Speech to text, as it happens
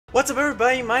What's up,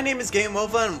 everybody? My name is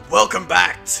GameOva, and welcome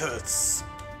back to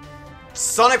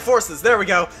Sonic Forces. There we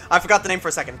go. I forgot the name for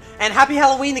a second. And happy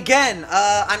Halloween again.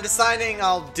 I'm deciding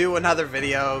I'll do another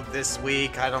video this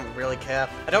week. I don't really care.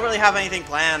 I don't really have anything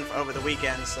planned over the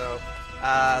weekend, so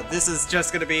this is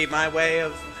just gonna be my way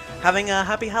of having a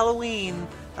happy Halloween.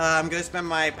 I'm gonna spend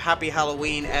my happy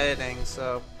Halloween editing,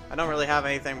 so I don't really have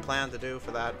anything planned to do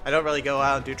for that. I don't really go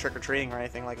out and do trick-or-treating or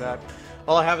anything like that.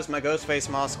 All I have is my ghost face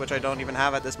mask, which I don't even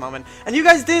have at this moment. And you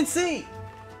guys didn't see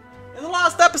in the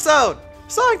last episode,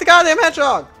 Sonic the goddamn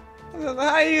Hedgehog.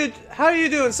 How are you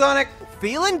doing, Sonic?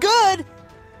 Feeling good.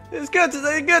 It's good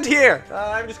here.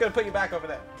 I'm just gonna put you back over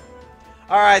there.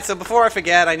 All right. So before I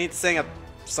forget, I need to sing a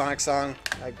Sonic song.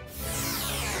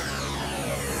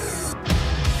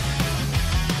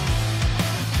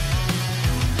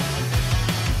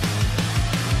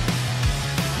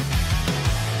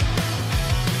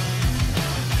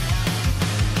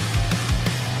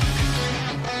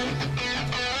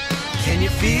 Can you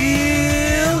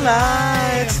feel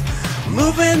light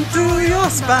moving through your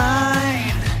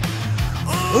spine?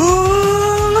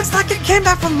 Ooh, looks like it came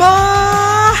back for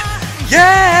more.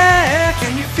 Yeah,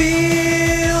 can you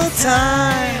feel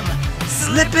time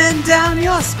slipping down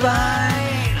your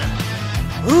spine?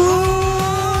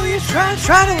 Ooh, you try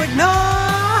to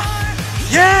ignore.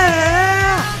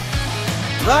 Yeah,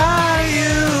 but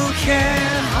you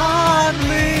can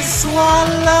hardly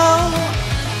swallow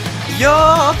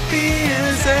your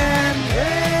fears and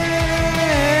pain,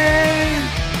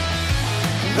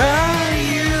 but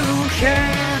you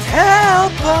can't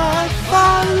help but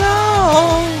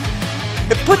follow.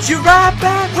 It puts you right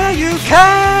back where you came.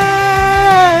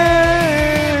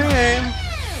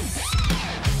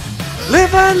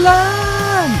 Live and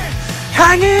learn,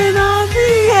 hanging on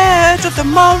the edge of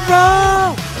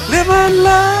tomorrow. Live and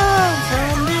learn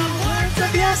from the words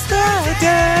of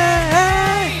yesterday.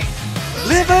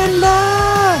 Live and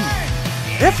learn,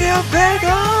 if you beg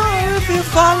or if you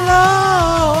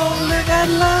follow. Live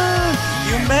and learn,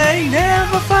 you may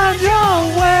never find your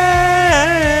way.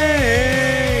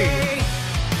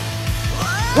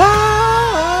 Whoa.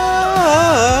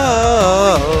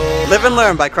 Live and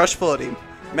Learn by Crush 40.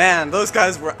 Man, those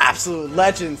guys were absolute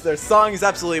legends. Their song is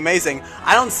absolutely amazing.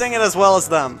 I don't sing it as well as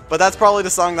them, but that's probably the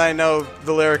song that I know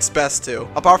the lyrics best to,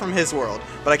 apart from His World,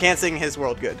 but I can't sing His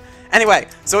World good. Anyway,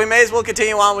 so we may as well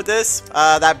continue on with this,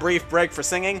 that brief break for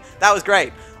singing. That was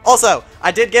great. Also,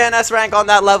 I did get an S rank on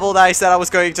that level that I said I was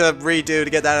going to redo to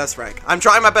get that S rank. I'm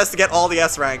trying my best to get all the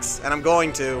S ranks, and I'm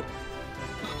going to.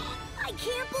 I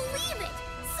can't believe it!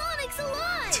 Sonic's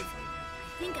alive!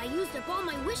 I think I used up all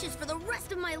my wishes for the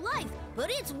rest of my life, but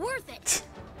it's worth it.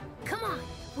 Come on,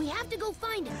 we have to go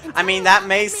find him. I mean, that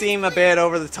may seem a bit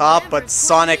over the top, but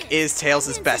Sonic is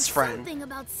Tails' best friend. Something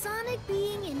about Sonic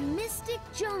being in Mystic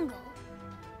Jungle.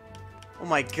 Oh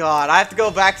my god, I have to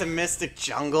go back to Mystic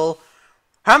Jungle?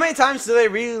 How many times do they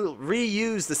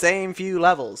reuse the same few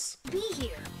levels? Be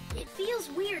here. It feels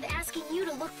weird asking you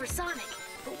to look for Sonic,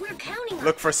 but we're counting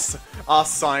on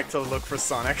Sonic to look for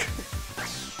Sonic.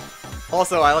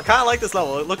 Also, I kind of like this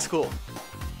level. It looks cool.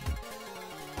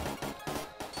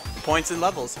 Points and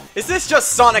levels. Is this just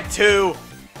Sonic 2?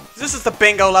 This is the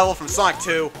bingo level from Sonic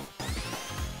 2.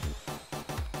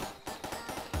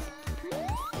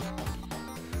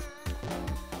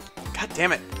 God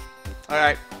damn it.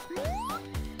 Alright.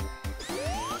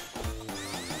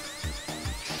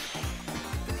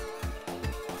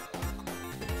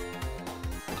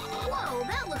 Whoa,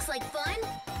 that looks like fun.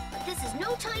 But this is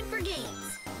no time for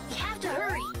games. We have to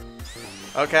hurry.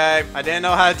 Okay, I didn't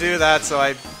know how to do that, so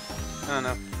I don't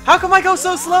know. How come I go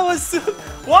so slow as...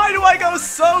 Why do I go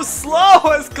so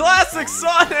slow as classic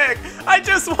Sonic? I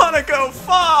just want to go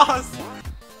fast.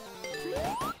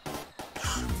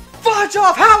 Fudge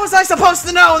off! How was I supposed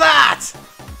to know that?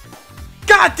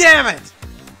 God damn it!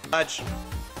 Fudge.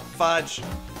 Fudge.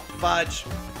 Fudge.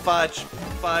 Fudge.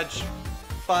 Fudge.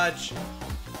 Fudge.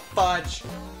 Fudge.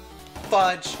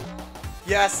 Fudge.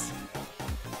 Yes.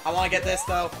 I want to get this,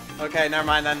 though. Okay, never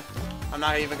mind then. I'm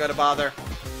not even going to bother.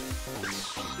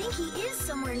 I think he is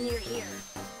somewhere near here.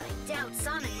 I doubt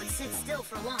Sonic would sit still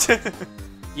for long.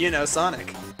 You know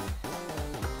Sonic.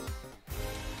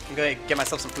 I'm going to get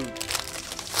myself some food.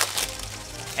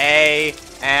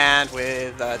 And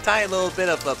with a tiny little bit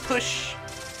of a push.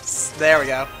 There we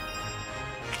go.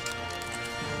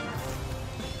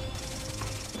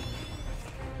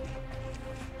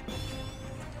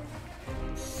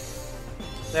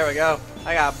 There we go.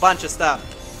 I got a bunch of stuff.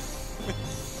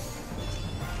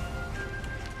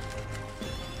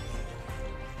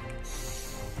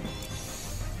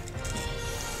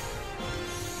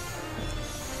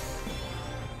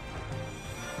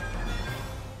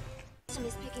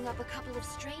 picking up a couple of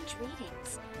strange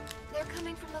readings. They're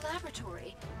coming from the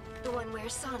laboratory, the one where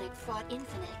Sonic fought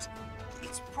Infinite.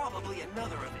 It's probably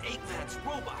another of Eggman's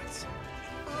robots.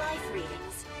 Life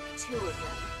readings, 2 of them.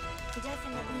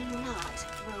 Definitely not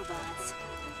robots.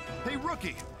 Hey,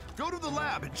 Rookie, go to the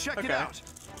lab and check it Okay. out.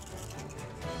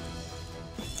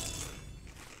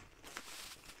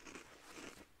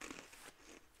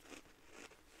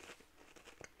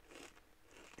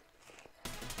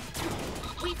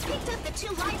 We picked up the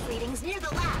 2 life readings near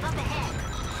the lab up ahead.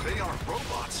 They aren't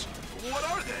robots. What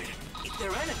are they? If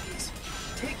they're enemies,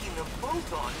 taking them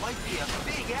both on might be a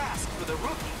big ask for the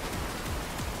rookie.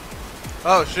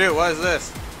 Oh shoot, what is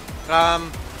this?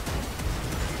 Bonk.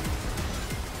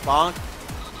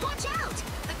 Watch out!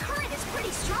 The current is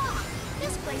pretty strong.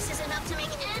 This place is enough to make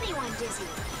anyone dizzy.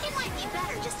 It might be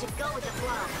better just to go with the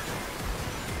flow.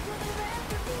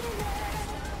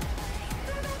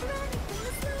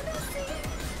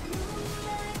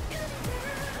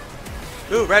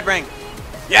 Ooh, red ring.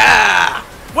 Yeah!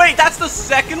 Wait, that's the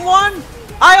second one?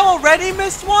 I already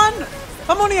missed one?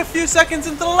 I'm only a few seconds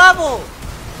into the level.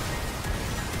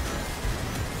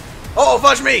 Oh,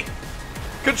 fudge me!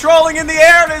 Controlling in the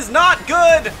air is not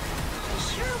good! They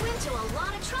sure went to a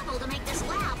lot of trouble to make this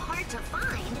lab hard to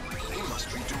find. They must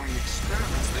be doing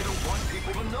experiments they don't want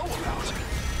people to know about.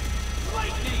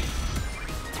 Lightning!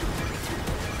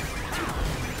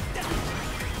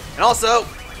 And also,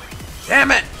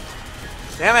 damn it!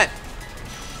 Damn it!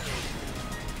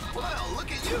 Well, look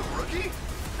at you, Rookie.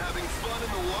 Having fun in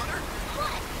the water?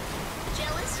 What?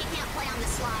 Jealous you can't play on the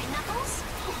slide, Knuckles?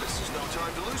 Well, this is no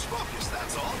time to lose focus,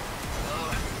 that's all.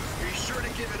 Be sure to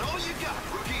give it all you got,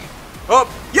 Rookie. Oh,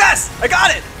 yes! I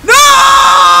got it!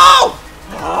 No!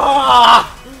 Ah!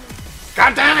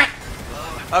 God damn it!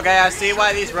 Okay, I see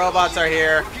why these robots are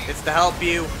here. It's to help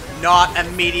you not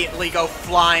immediately go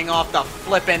flying off the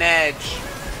flippin' edge.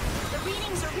 The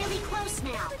readings are really close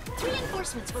now.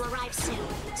 Reinforcements will arrive soon,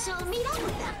 so meet up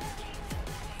with them.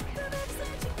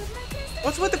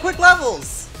 What's with the quick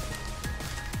levels?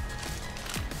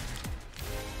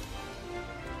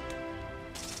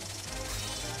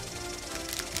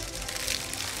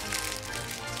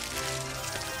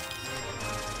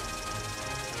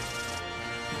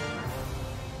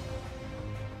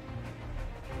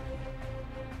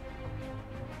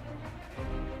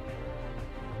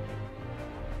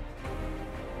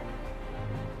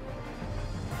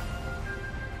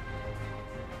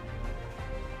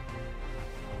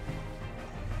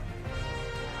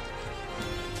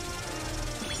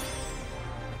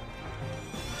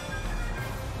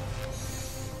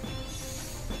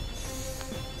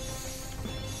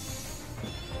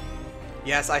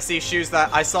 Yes, I see shoes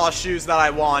that I saw shoes that I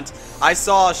want. I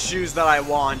saw shoes that I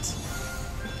want.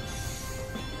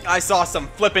 I saw some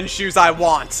flippin' shoes I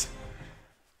want.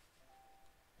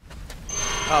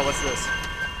 Oh, what's this?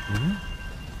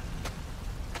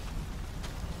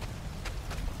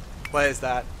 What is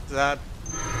that? Is that?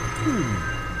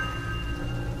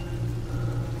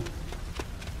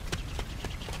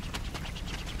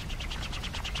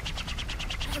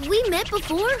 Have we met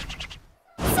before?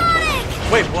 Sonic!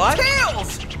 Wait, what?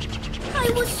 Tails!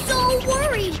 I was so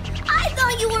worried. I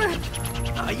thought you were...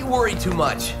 You worry too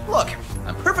much. Look,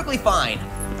 I'm perfectly fine.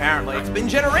 Apparently. It's been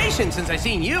generations since I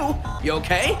seen you. You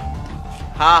okay?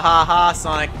 Ha ha ha,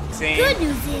 Sonic. Scene. Good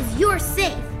news is you're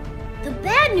safe. The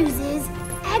bad news is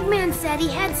Eggman said he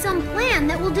had some plan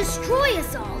that will destroy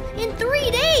us all in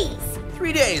 3 days.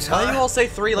 3 days, huh? Why do you all say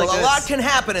 3 like well, this? a lot can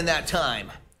happen in that time.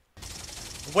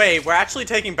 Wait, we're actually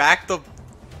taking back the...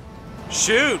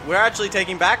 Shoot, we're actually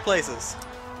taking back places.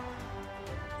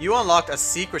 You unlocked a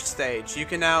secret stage. You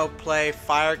can now play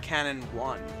Fire Cannon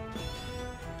 1.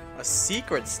 A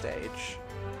secret stage.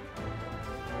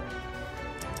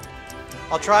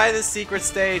 I'll try this secret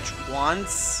stage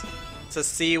once to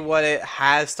see what it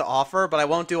has to offer, but I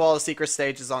won't do all the secret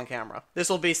stages on camera. This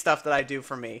will be stuff that I do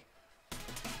for me.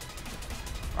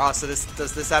 Oh, so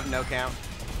does this have no count?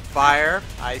 Fire,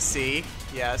 I see.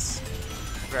 Yes.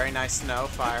 Very nice to know.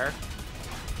 Fire.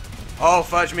 Oh,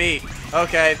 fudge me.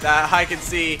 Okay, that I can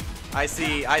see. I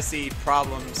see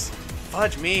problems.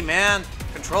 Fudge me, man.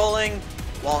 Controlling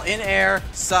while in air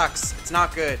sucks. It's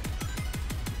not good.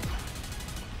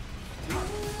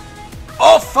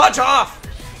 Oh, fudge off!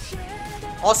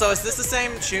 Also, is this the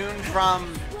same tune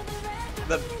from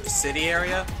the city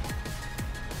area?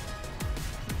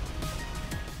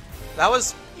 That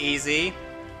was easy.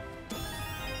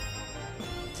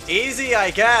 Easy, I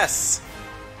guess.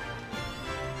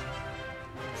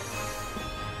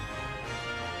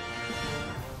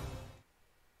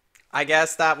 I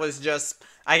guess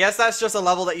that's just a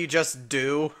level that you just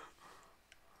do.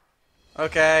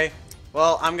 Okay.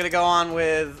 Well, I'm gonna go on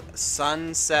with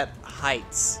Sunset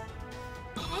Heights.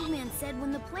 Eggman said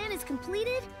when the plan is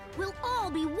completed, we'll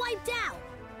all be wiped out.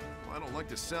 I don't like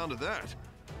the sound of that.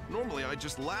 Normally, I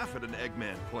just laugh at an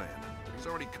Eggman plan. He's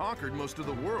already conquered most of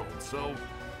the world, so...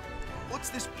 What's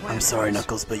this plan? I'm sorry,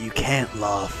 Knuckles, but you can't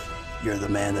laugh. You're the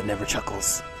man that never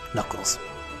chuckles. Knuckles.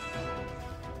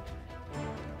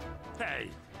 Hey,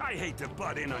 I hate to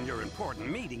butt in on your important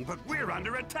meeting, but we're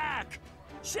under attack!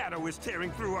 Shadow is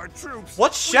tearing through our troops.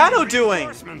 What's We Shadow need doing?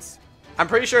 reinforcements. I'm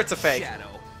pretty sure it's a fake. Shadow.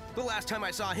 The last time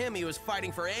I saw him, he was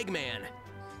fighting for Eggman.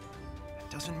 That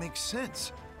doesn't make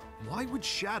sense. Why would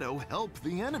Shadow help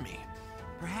the enemy?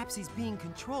 Perhaps he's being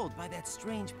controlled by that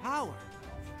strange power.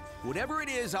 Whatever it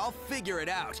is, I'll figure it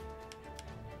out.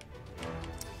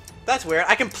 That's weird.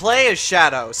 I can play as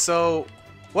Shadow, so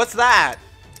what's that?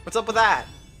 What's up with that?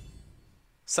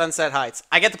 Sunset Heights.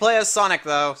 I get to play as Sonic,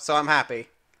 though, so I'm happy.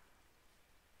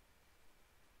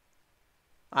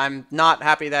 I'm not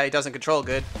happy that he doesn't control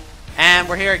good. And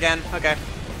we're here again. Okay.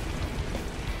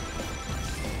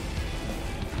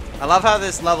 I love how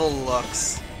this level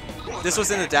looks. This was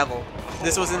in the demo.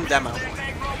 This was in the demo.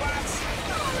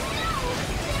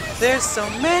 There's so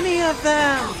many of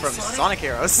them from Sonic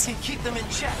Heroes. We can keep them in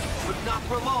check, but not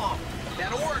for long.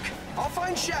 That'll work. I'll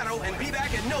find Shadow and be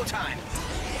back in no time.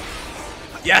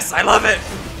 Yes, I love it.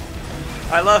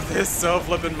 I love this so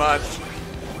flippin' much.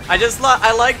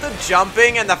 I like the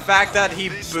jumping and the fact that he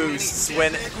boosts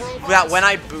when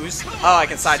I boost. Oh, I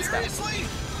can sidestep. Seriously?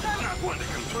 I'm not one to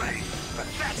complain, but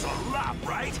that's a lot,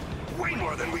 right? Way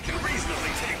more than we can reasonably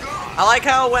take on. I like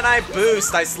how when I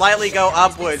boost, I slightly go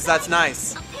upwards. That's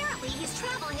nice. Apparently, he's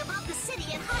traveling above the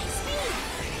city at high speed.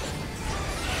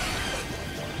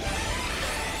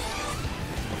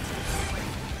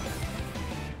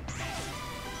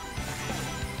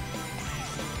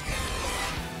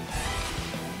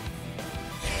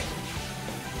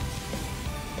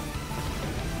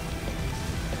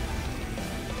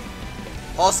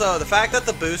 Also, the fact that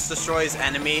the boost destroys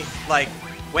enemy, like,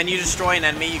 when you destroy an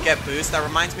enemy, you get boost. That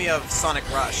reminds me of Sonic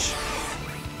Rush.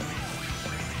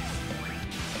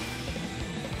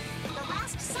 The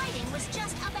last sighting was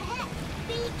just up ahead.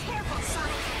 Be careful,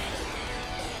 Sonic.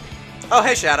 Oh,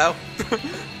 hey, Shadow.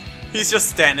 He's just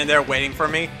standing there waiting for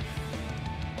me.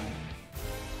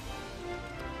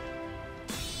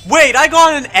 Wait, I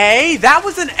got an A? That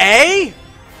was an A?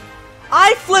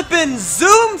 I flippin'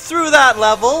 zoomed through that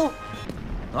level.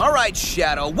 All right,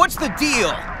 Shadow, what's the deal?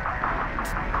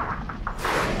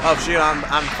 Oh shoot, I'm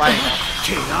fighting now.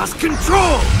 Chaos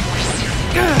control!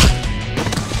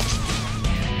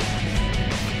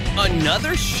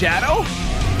 Another Shadow?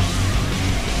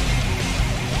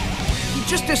 He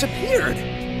just disappeared.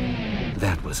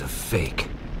 That was a fake.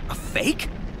 A fake?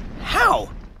 How?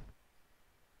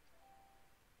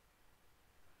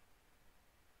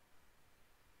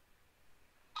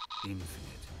 Infinite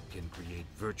can create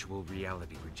virtual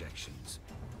reality projections.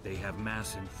 They have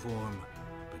mass and form,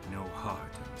 but no heart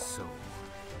and soul.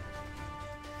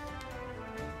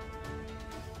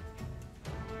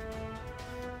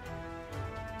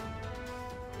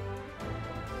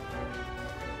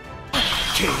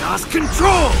 Chaos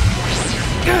control!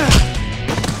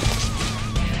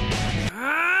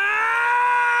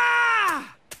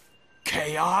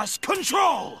 Chaos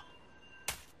control!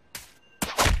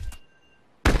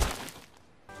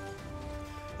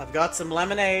 I've got some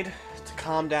lemonade to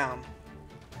calm down.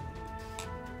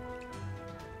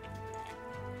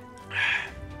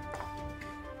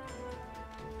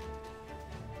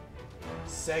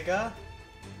 Sega,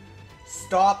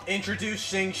 stop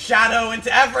introducing Shadow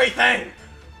into everything!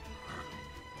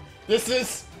 This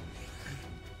is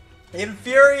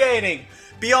infuriating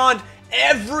beyond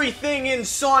everything in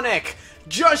Sonic.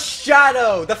 Just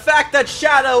Shadow. The fact that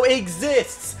Shadow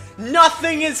exists.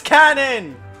 Nothing is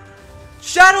canon.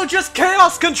 Shadow just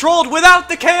Chaos controlled without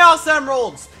the Chaos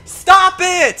Emeralds! Stop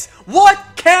it! What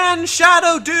can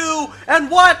Shadow do,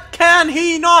 and what can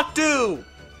he not do?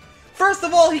 First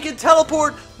of all, he can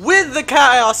teleport with the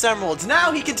Chaos Emeralds.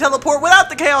 Now he can teleport without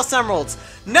the Chaos Emeralds.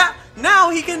 Now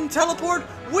he can teleport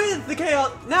with the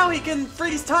Chaos... Now he can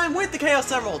freeze time with the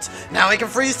Chaos Emeralds. Now he can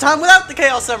freeze time without the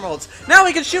Chaos Emeralds. Now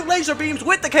he can shoot laser beams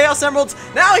with the Chaos Emeralds.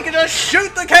 Now he can just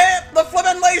shoot the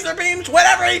flippin' laser beams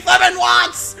whenever he flippin'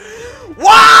 wants!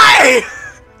 Why?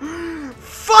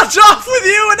 Fudge off with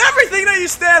you and everything that you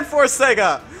stand for,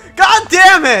 Sega! God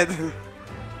damn it!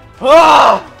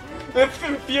 Oh! It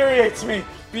infuriates me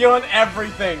beyond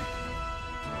everything.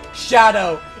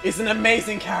 Shadow is an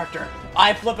amazing character.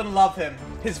 I flippin' love him.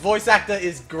 His voice actor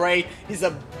is great.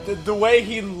 The way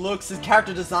he looks, his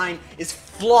character design is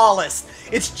flawless.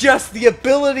 It's just the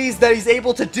abilities that he's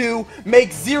able to do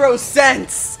make zero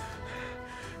sense.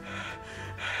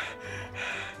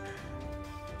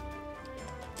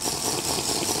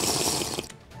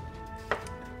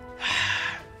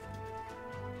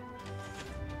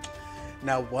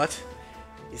 Now what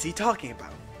is he talking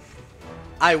about?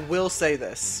 I will say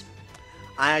this.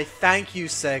 I thank you,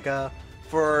 Sega,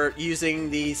 for using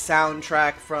the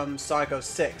soundtrack from Sonic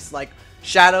 06, like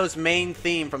Shadow's main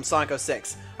theme from Sonic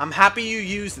 06. I'm happy you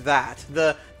used that.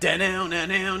 The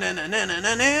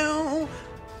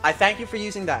I thank you for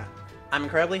using that. I'm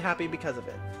incredibly happy because of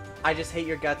it. I just hate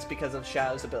your guts because of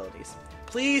Shadow's abilities.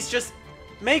 Please just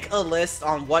make a list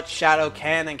on what Shadow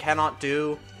can and cannot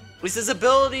do. Is his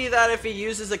ability that if he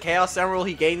uses a Chaos Emerald,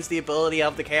 he gains the ability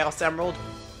of the Chaos Emerald?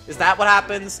 Is that what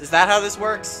happens? Is that how this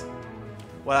works?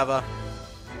 Whatever.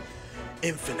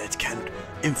 Infinite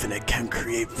can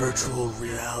create virtual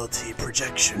reality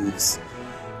projections.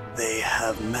 They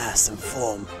have mass and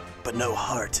form, but no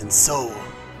heart and soul.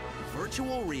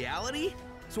 Virtual reality?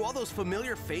 So all those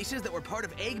familiar faces that were part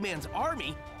of Eggman's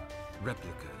army...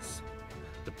 Replicas.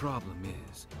 The problem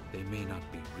is, they may not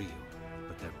be real,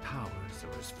 but their powers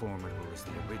are as formidable as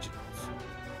the originals.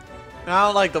 I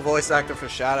don't like the voice actor for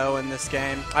Shadow in this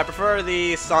game. I prefer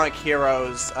the Sonic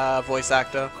Heroes voice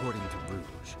actor. According to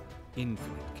Rouge,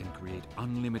 Infinite can create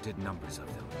unlimited numbers of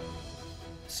them.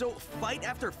 So fight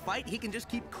after fight, he can just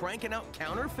keep cranking out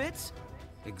counterfeits?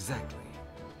 Exactly.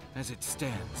 As it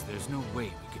stands, there's no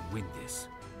way we can win this.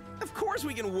 Of course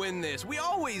we can win this. We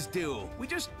always do. We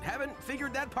just haven't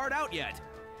figured that part out yet.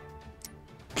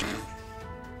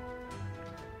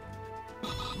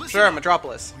 Sure,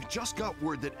 Metropolis. We just got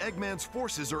word that Eggman's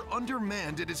forces are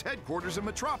undermanned at his headquarters in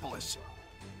Metropolis.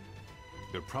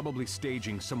 They're probably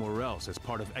staging somewhere else as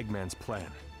part of Eggman's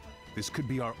plan. This could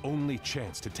be our only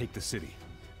chance to take the city.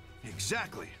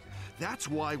 Exactly. That's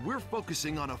why we're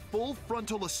focusing on a full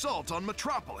frontal assault on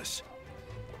Metropolis.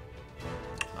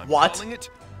 I'm calling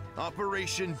it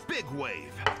Operation Big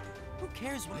Wave. Who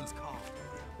cares what it's called?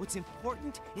 What's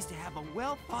important is to have a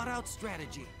well-thought-out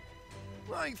strategy.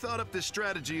 I thought up this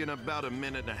strategy in about a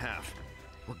minute and a half.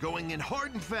 We're going in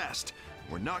hard and fast.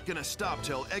 We're not gonna stop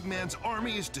till Eggman's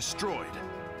army is destroyed.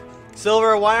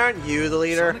 Silver, why aren't you the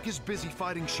leader? Sonic is busy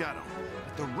fighting Shadow,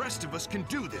 but the rest of us can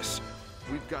do this.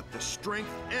 We've got the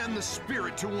strength and the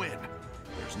spirit to win.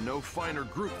 There's no finer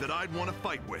group that I'd want to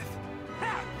fight with.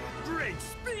 Ha! Great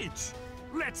speech!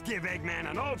 Let's give Eggman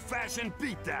an old-fashioned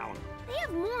beatdown. They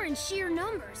have more in sheer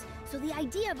numbers, so the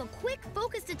idea of a quick,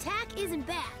 focused attack isn't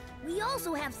bad. We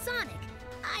also have Sonic.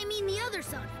 I mean the other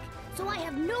Sonic. So I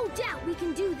have no doubt we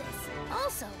can do this.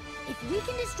 Also, if we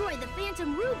can destroy the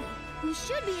Phantom Ruby, we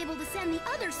should be able to send the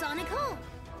other Sonic home.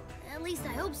 At least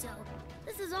I hope so.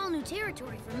 This is all new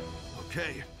territory for me.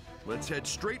 Okay, let's head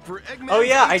straight for Eggman. Oh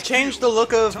yeah, I changed the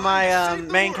look of my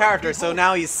main character, so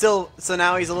now he's a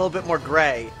little bit more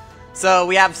gray. So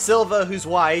we have Silva, who's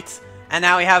white, and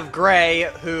now we have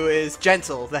Gray, who is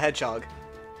Gentle, the Hedgehog.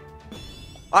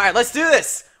 Alright, let's do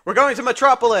this! We're going to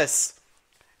Metropolis!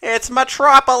 It's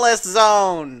Metropolis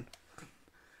Zone!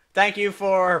 Thank you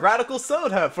for Radical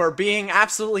Soda for being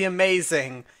absolutely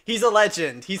amazing. He's a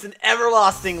legend. He's an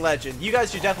everlasting legend. You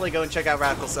guys should definitely go and check out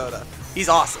Radical Soda. He's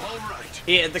awesome.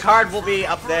 The card will be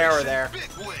up there or there.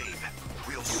 Big wave.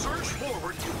 We'll surge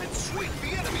forward and sweep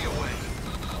the enemy away.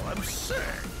 Oh,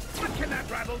 absurd! What can that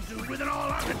rabble do with an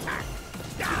all-out attack?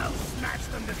 I'll smash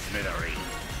them to smithereens.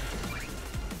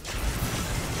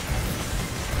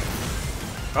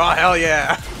 Oh, hell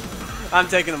yeah. I'm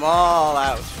taking them all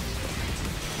out.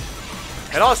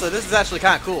 And also, this is actually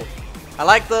kind of cool. I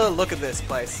like the look of this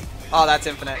place. Oh, that's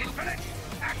Infinite. Infinite,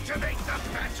 activate the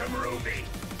Phantom Ruby.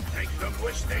 Make them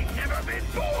wish they'd never been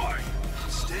born.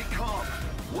 Stay calm.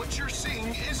 What you're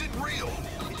seeing isn't real.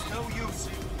 It's no use.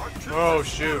 Our troops Oh, are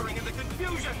shoot. sputtering in the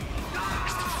confusion.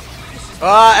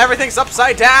 Everything's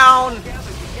upside down.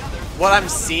 What I'm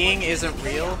seeing isn't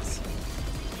real.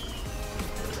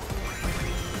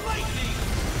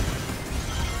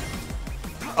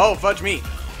 Oh, fudge me.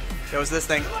 It was this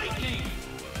thing.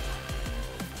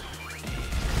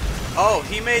 Oh,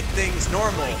 he made things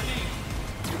normal.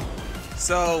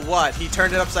 So what? He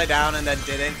turned it upside down and then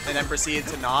didn't, and then proceeded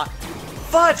to not?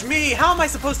 Fudge me! How am I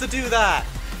supposed to do that?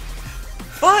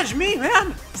 Fudge me,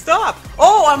 man! Stop!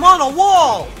 Oh, I'm on a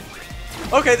wall!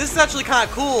 Okay, this is actually kind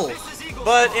of cool.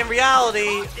 But in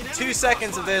reality, 2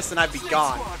 seconds of this and I'd be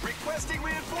gone.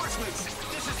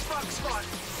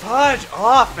 Fudge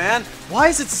off, man! Why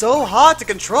is it so hard to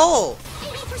control?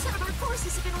 80% of our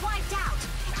forces have been wiped out,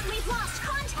 and we've lost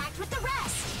contact with the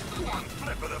rest. One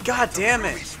flip of the God damn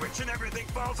it. Switch and everything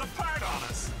falls apart on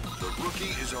us. The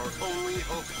rookie is our only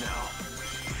hope now.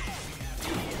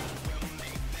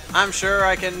 I'm sure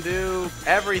I can do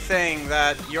everything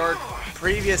that your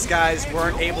previous guys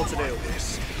weren't able to do.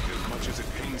 As much as it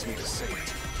pains me to say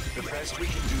it, the best we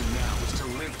can do now is to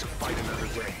live to fight another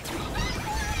day.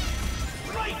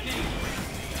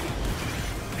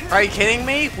 Are you kidding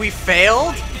me? We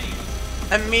failed?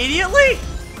 Immediately?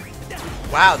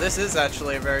 Wow, this is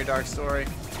actually a very dark story.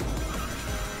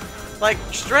 Like,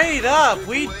 straight up,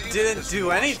 we didn't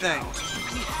do anything.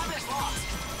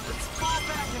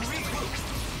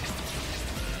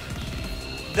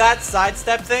 That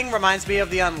sidestep thing reminds me of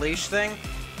the Unleash thing.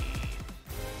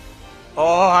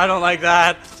 Oh, I don't like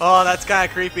that. Oh, that's kind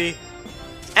of creepy.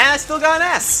 And I still got an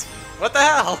S. What the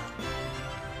hell?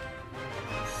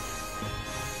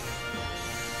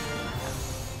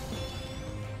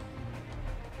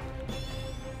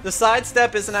 The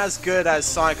sidestep isn't as good as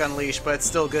Sonic Unleashed, but it's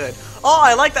still good. Oh,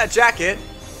 I like that jacket.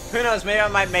 Who knows, maybe I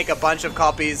might make a bunch of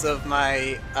copies of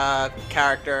my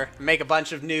character. Make a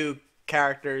bunch of new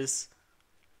characters.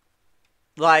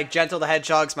 Like, Gentle the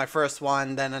Hedgehog's my first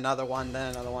one, then another one,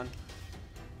 then another one.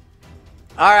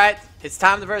 Alright, it's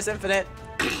time to verse Infinite.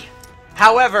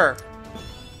 However,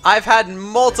 I've had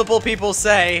multiple people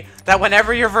say that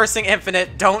whenever you're versing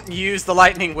Infinite, don't use the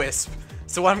Lightning Wisp.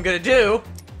 So what I'm gonna do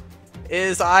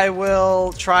is I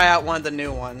will try out one of the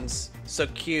new ones. So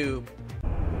Cube.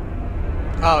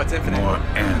 Oh, it's Infinite. More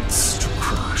ants to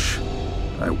crush.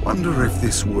 I wonder if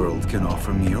this world can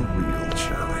offer me a real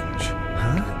challenge.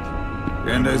 Huh?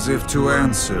 And as if to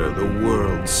answer, the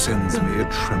world sends me a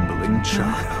trembling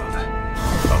child.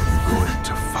 I'm going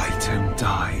to fight and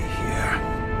die here,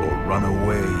 or run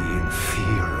away in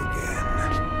fear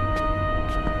again.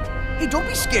 Hey, don't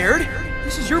be scared.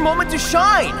 This is your moment to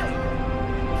shine.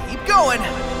 Keep going.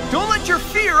 Don't let your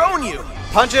fear own you.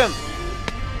 Punch him.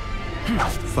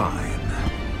 Fine.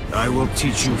 I will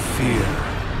teach you fear,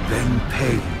 then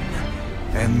pain,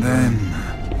 and then,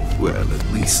 well,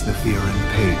 at least the fear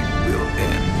and pain will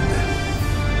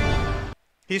end.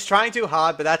 He's trying too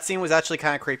hard, but that scene was actually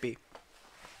kind of creepy.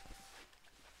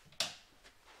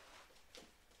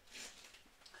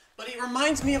 But he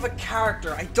reminds me of a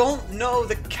character. I don't know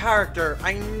the character.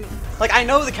 I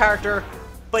know the character,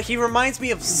 but he reminds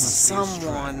me of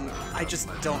someone. I just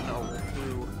don't know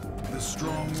who. The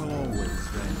strong will always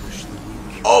vanquish the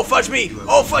weak. Oh, fudge me!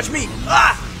 Oh, fudge me!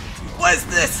 Ah! What is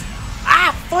this?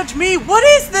 Ah, fudge me! What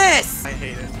is this? I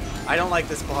hate it. I don't like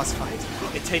this boss fight.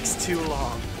 It takes too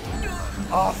long.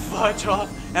 Oh, fudge off!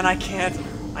 And I can't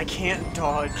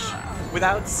dodge.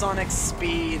 Without Sonic's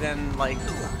speed and, like,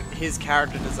 his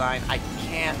character design, I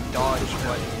can't dodge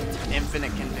what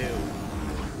Infinite can do.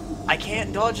 I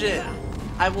can't dodge it.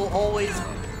 I will always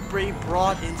be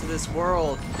brought into this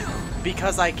world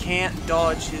because I can't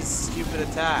dodge his stupid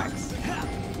attacks.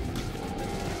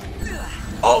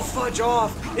 Oh, fudge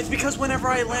off! It's because whenever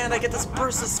I land, I get this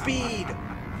burst of speed.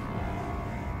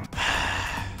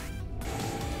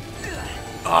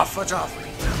 Oh, fudge off!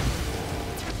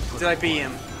 Did I beat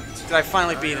him? Did I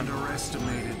finally beat him? I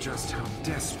underestimated just how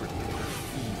desperately the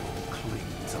feeble cling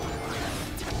to life.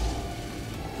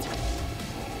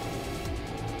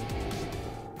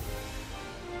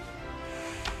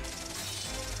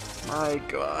 My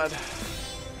god.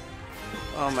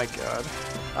 Oh my god.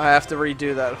 I have to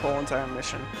redo that whole entire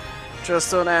mission. Just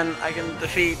so then I can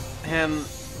defeat him.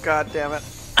 God damn it.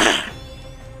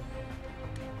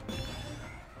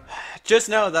 Just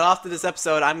know that after this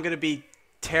episode, I'm gonna be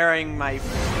tearing my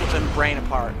flippin' brain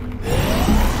apart.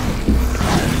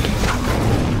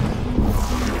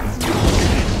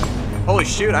 Holy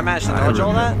shoot, I managed to dodge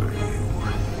all that?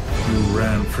 You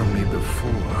ran from me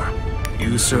before.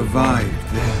 You survived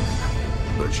then,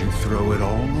 but you throw it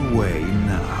all away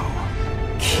now.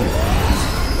 Kill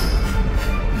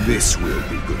it. This will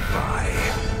be goodbye.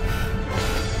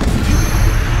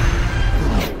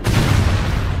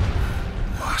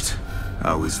 What?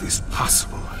 How is this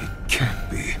possible? It can't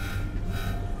be.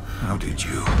 How did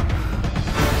you?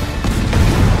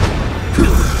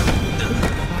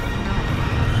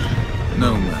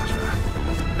 No matter.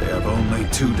 They have only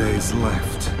 2 days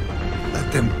left.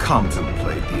 Let them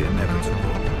contemplate the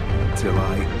inevitable till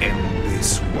I end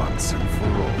this once and for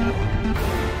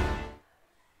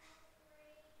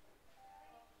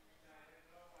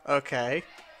all. Okay.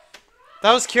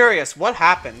 That was curious. What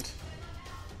happened?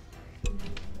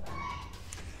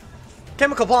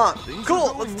 Chemical bomb.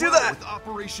 Cool, let's do that. With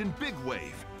Operation Big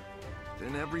Wave.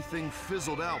 Then everything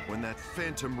fizzled out when that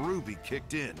Phantom Ruby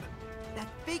kicked in. That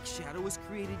fake shadow was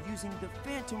created using the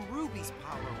Phantom Ruby's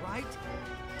power, right?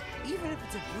 Even if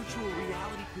it's a virtual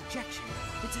reality projection,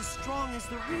 it's as strong as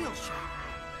the real shadow.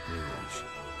 Rouge,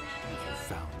 have you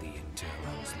found the intel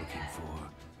I was looking for?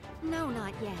 No,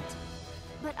 not yet.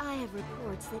 But I have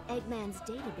reports that Eggman's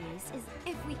database is...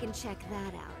 If we can check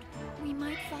that out, we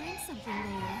might find something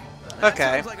there. That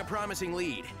Okay. sounds like a promising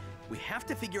lead. We have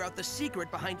to figure out the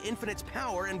secret behind Infinite's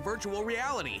power and virtual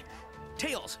reality.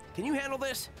 Tails, can you handle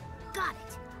this? Got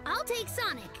it. I'll take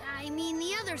Sonic, I mean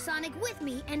the other Sonic, with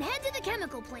me and head to the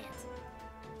chemical plant.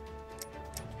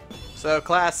 So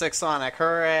classic Sonic,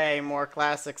 hooray! More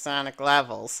classic Sonic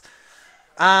levels.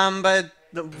 But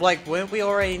like, wouldn't we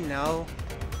already know?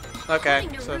 Okay,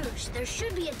 According to so Rouge, there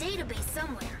should be a database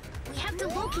somewhere. We have to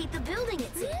locate the building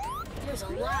it's in. There's a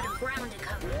lot of ground to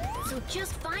cover, so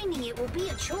just finding it will be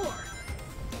a chore.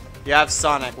 you have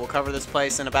Sonic. We'll cover this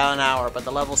place in about an hour, but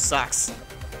the level sucks.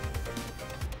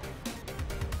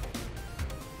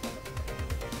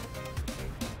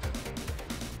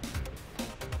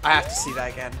 I have to see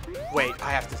that again. Wait,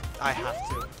 I have to.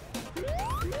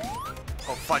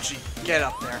 Oh, Fudgy, get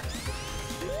up there.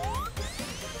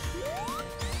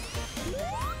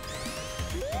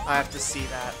 I have to see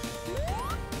that.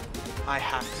 I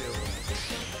have to.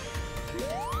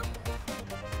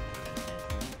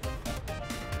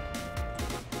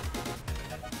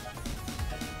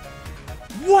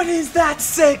 What is that,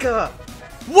 Sega?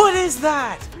 What is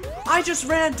that? I just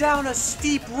ran down a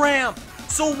steep ramp,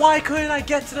 so why couldn't I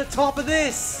get to the top of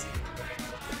this?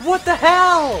 What the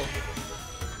hell?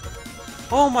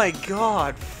 Oh my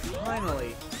god,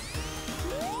 finally.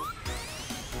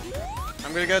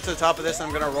 I'm gonna go to the top of this and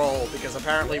I'm gonna roll, because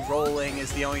apparently rolling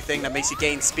is the only thing that makes you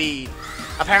gain speed.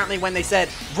 Apparently when they said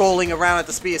rolling around at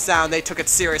the speed of sound, they took it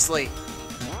seriously.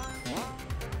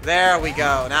 There we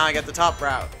go, now I get the top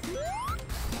route.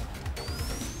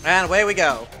 And away we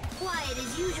go. Quiet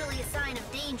is usually a sign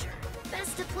of danger.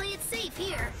 Best to play it safe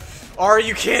here. Are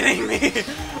you kidding me?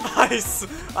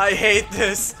 I hate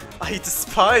this. I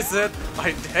despise it.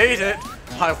 I hate it.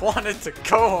 I want it to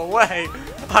go away.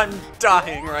 I'm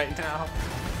dying right now.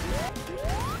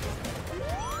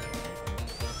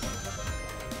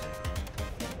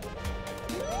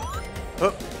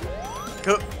 Hook.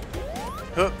 Hook.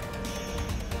 Hook.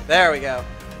 There we go.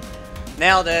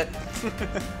 Nailed it.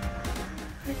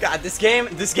 God, this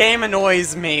game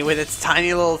annoys me with its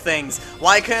tiny little things.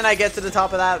 Why couldn't I get to the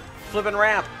top of that flippin'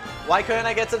 ramp? Why couldn't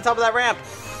I get to the top of that ramp?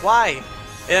 Why?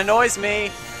 It annoys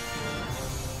me.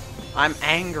 I'm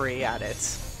angry at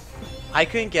it. I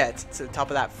couldn't get to the top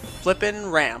of that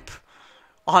flippin' ramp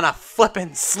on a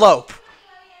flippin' slope.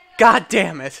 God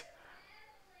damn it.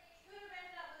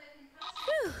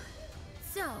 Whew.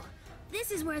 So,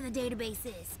 this is where the database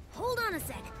is. Hold on a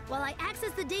sec while I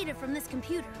access the data from this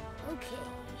computer. Okay.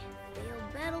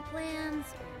 Failed battle plans,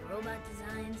 robot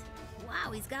designs.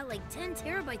 Wow, he's got like 10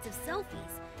 terabytes of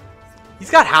selfies.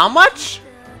 He's got how much?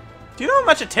 Do you know how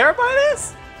much a terabyte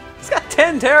is? He's got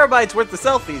 10 terabytes worth of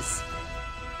selfies.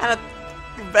 And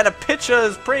a picture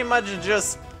is pretty much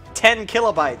just 10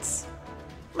 kilobytes.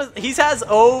 He has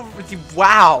over...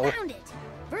 Wow. Found it.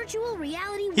 Virtual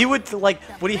reality. He would, like,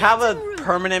 would he have a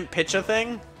permanent picture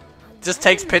thing? Just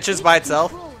takes pictures by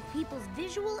itself? People's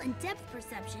visual and depth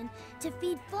perception to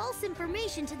feed false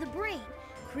information to the brain,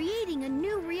 creating a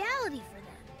new reality for them.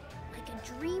 Like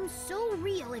a dream so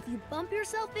real, if you bump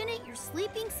yourself in it, your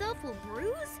sleeping self will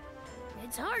bruise?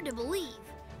 It's hard to believe.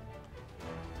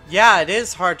 Yeah, it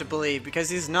is hard to believe, because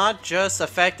he's not just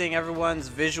affecting everyone's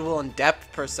visual and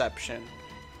depth perception.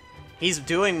 He's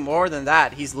doing more than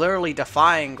that. He's literally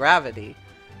defying gravity.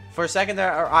 For a second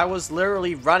there, I was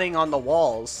literally running on the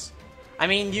walls. I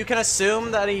mean, you can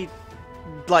assume that he,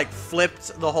 like,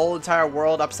 flipped the whole entire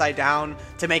world upside down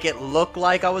to make it look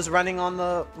like I was running on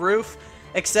the roof.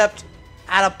 Except,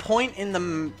 at a point in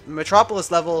the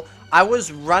Metropolis level, I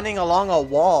was running along a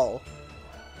wall.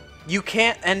 You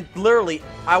can't, and literally,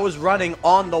 I was running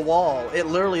on the wall. It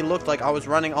literally looked like I was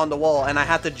running on the wall, and I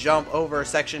had to jump over a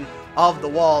section of the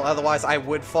wall, otherwise I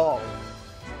would fall.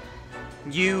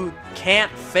 You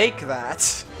can't fake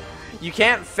that. You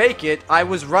can't fake it. I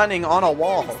was running on a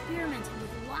wall.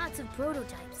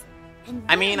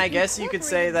 I mean, I guess you could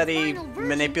say that he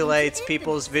manipulates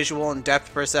people's visual and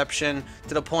depth perception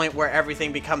to the point where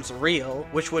everything becomes real,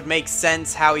 which would make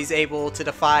sense how he's able to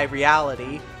defy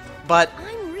reality. But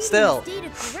still. Data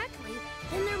correctly,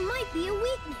 then there might be a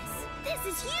weakness. This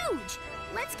is huge.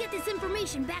 Let's get this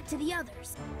information back to the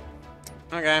others.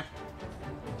 Okay.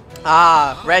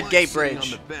 Ah, Red Gate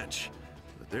Bridge. On the bench,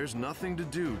 but there's nothing to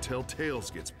do till Tails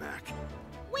gets back.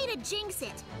 Way to jinx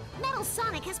it! Metal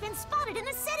Sonic has been spotted in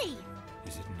the city!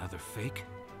 Is it another fake?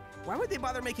 Why would they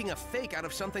bother making a fake out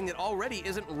of something that already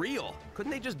isn't real?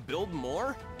 Couldn't they just build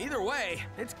more? Either way,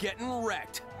 it's getting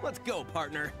wrecked. Let's go,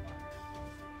 partner.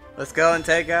 Let's go and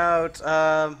take out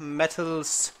Metal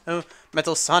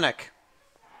Sonic.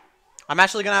 I'm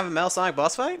actually gonna have a Metal Sonic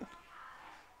boss fight?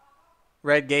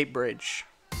 Red Gate Bridge.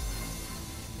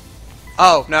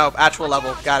 Oh, no, actual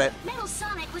level. Got it. Metal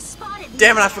Sonic was spotted.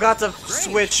 Damn it, I forgot to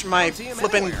switch my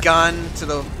flipping gun to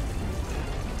the...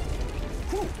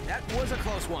 Whew, that was a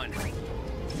close one.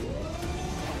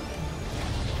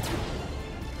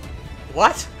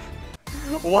 What?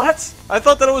 What? I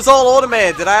thought that it was all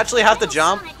automated. Did I actually have to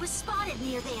jump? Sonic was spotted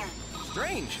near there.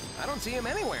 Strange. I don't see him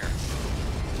anywhere.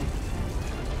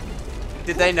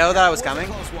 Did they know that I was coming?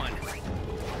 Close one.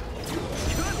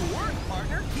 Good work,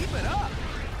 partner. Keep it up.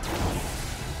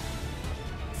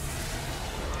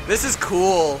 This is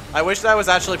cool. I wish that I was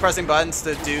actually pressing buttons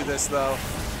to do this, though.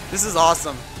 This is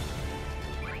awesome.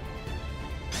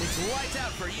 It's lights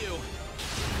out for you.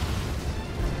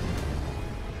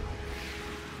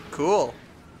 Cool.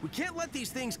 We can't let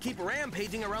these things keep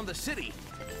rampaging around the city.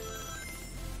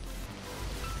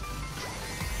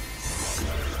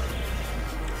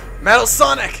 Metal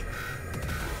Sonic!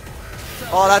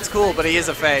 Oh, that's cool, but he is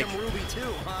a fake. Ruby too,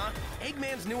 huh?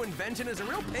 Eggman's new invention is a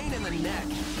real pain in the neck.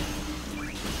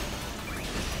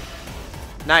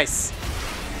 Nice.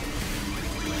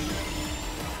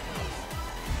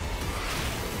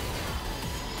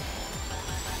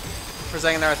 For a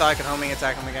second there, I thought I could homing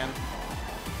attack him again.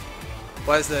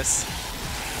 What is this?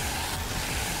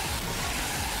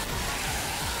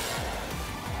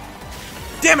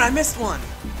 Damn it, I missed one!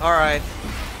 Alright.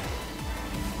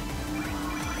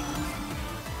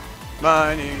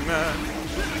 Mining Man.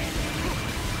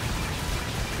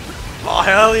 Oh,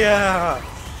 hell yeah!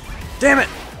 Damn it!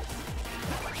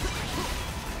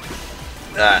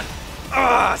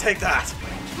 Take that!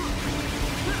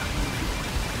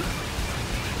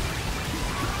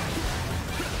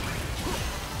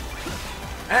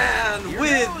 And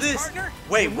with this...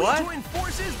 Wait, what?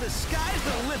 Forces, the sky's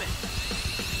the limit.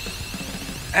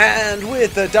 And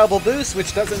with the double boost,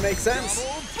 which doesn't make sense.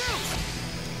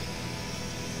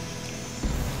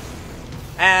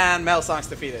 And Metal Sonic's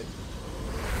defeated.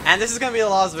 And this is gonna be the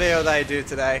last video that I do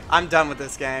today. I'm done with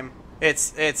this game.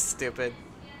 It's stupid.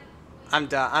 I'm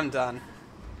done.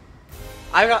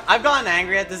 I've gotten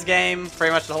angry at this game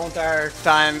pretty much the whole entire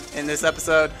time in this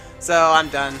episode. So I'm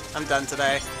done. I'm done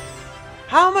today.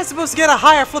 How am I supposed to get a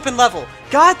higher flipping level?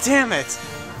 God damn it!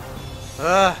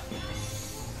 Ugh.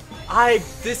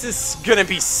 This is gonna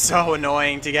be so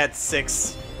annoying to get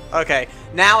 6. Okay,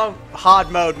 now hard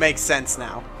mode makes sense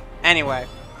now. Anyway,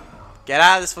 get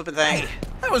out of this flipping thing. Hey,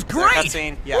 that was great!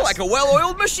 Cutscene? Yes. You're like a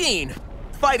well-oiled machine.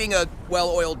 Fighting a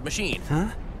well-oiled machine. Huh?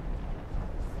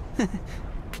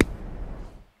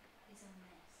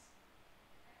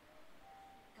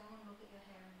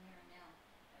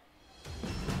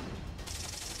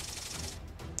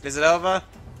 Is it over?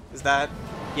 Is that?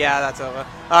 Yeah, that's over.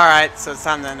 Alright, so it's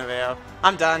time to end the video.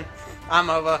 I'm done. I'm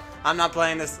over. I'm not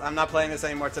playing this. I'm not playing this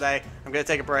anymore today. I'm gonna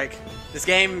take a break. This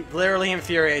game literally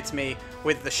infuriates me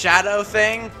with the shadow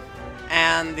thing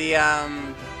and the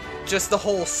just the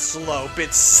whole slope.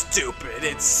 It's stupid.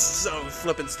 It's so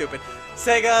flippin' stupid.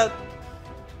 Sega,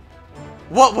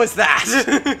 what was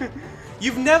that?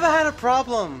 You've never had a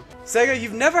problem. Sega,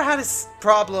 you've never had a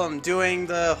problem doing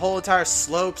the whole entire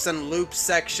slopes and loop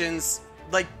sections.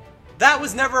 Like, that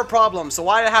was never a problem, so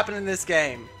why did it happen in this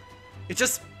game?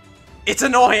 It's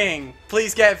annoying.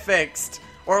 Please get fixed.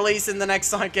 Or at least in the next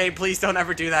Sonic game, please don't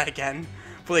ever do that again.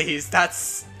 Please, that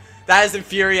is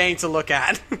infuriating to look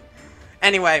at.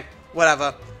 Anyway,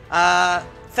 whatever.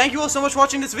 Thank you all so much for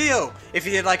watching this video. If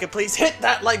you did like it, please hit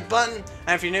that like button.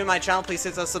 And if you're new to my channel, please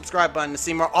hit the subscribe button to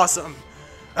see more awesome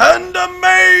and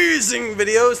amazing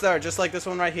videos that are just like this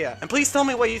one right here. And please tell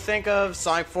me what you think of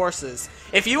Sonic Forces.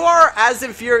 If you are as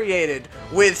infuriated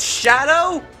with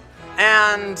Shadow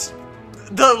and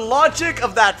the logic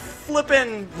of that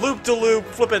flippin' loop-de-loop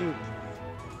flippin'...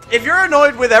 If you're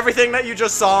annoyed with everything that you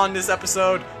just saw in this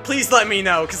episode, please let me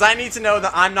know, because I need to know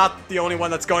that I'm not the only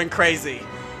one that's going crazy.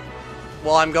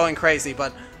 Well, I'm going crazy,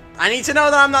 but I need to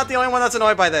know that I'm not the only one that's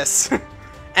annoyed by this.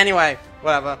 Anyway,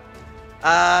 whatever.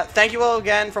 Thank you all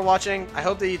again for watching. I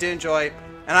hope that you did enjoy,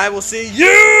 and I will see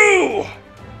you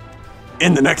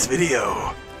in the next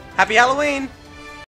video. Happy Halloween!